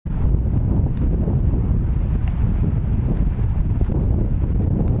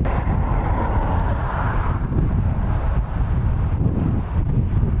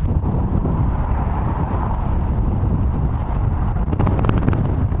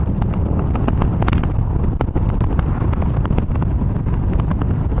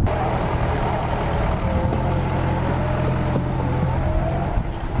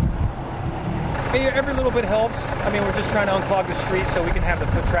every little bit helps. I mean, we're just trying to unclog the street so we can have the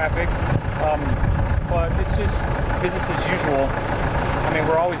foot traffic. But it's just business as usual. I mean,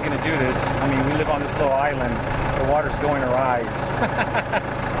 we're always going to do this. I mean, we live on this little island. The water's going to rise.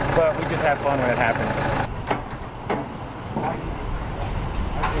 But we just have fun when it happens.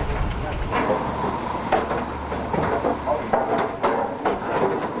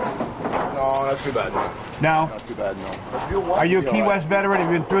 No, not too bad. No? Not too bad, no. Are you a Key West veteran?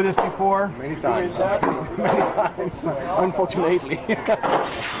 Have you been through this before? Many times. Many times, unfortunately.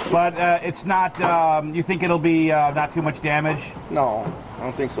 But it's not, you think it'll be not too much damage? No, I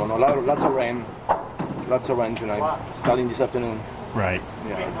don't think so. No, lots of rain. Lots of rain tonight, starting this afternoon. Right.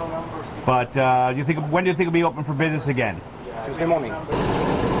 Yeah. But when do you think it'll be open for business again? Tuesday morning.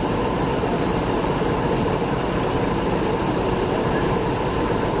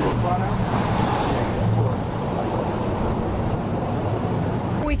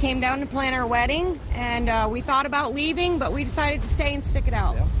 We came down to plan our wedding, and we thought about leaving, but we decided to stay and stick it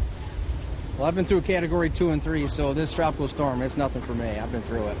out. Yeah. Well, I've been through Category 2 and 3, so this tropical storm, it's nothing for me. I've been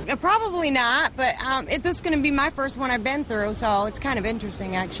through it. Probably not, but this is going to be my first one I've been through, so it's kind of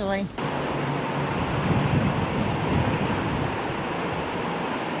interesting, actually.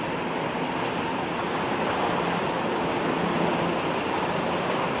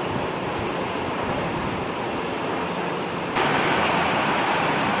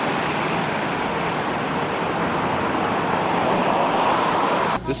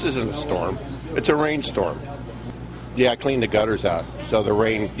 This isn't a storm. It's a rainstorm. Yeah, I cleaned the gutters out. So the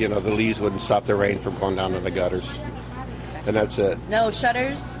rain, the leaves wouldn't stop the rain from going down in the gutters. And that's it. No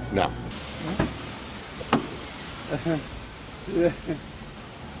shutters? No.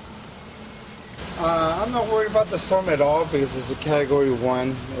 I'm not worried about the storm at all because it's a Category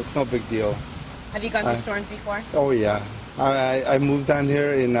 1. It's no big deal. Have you gone through storms before? Oh, yeah. I moved down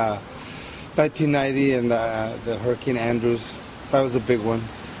here in 1990 and the Hurricane Andrews. That was a big one.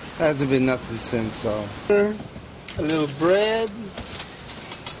 There hasn't been nothing since, so. A little bread,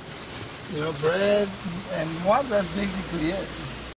 bread and water, that's basically it.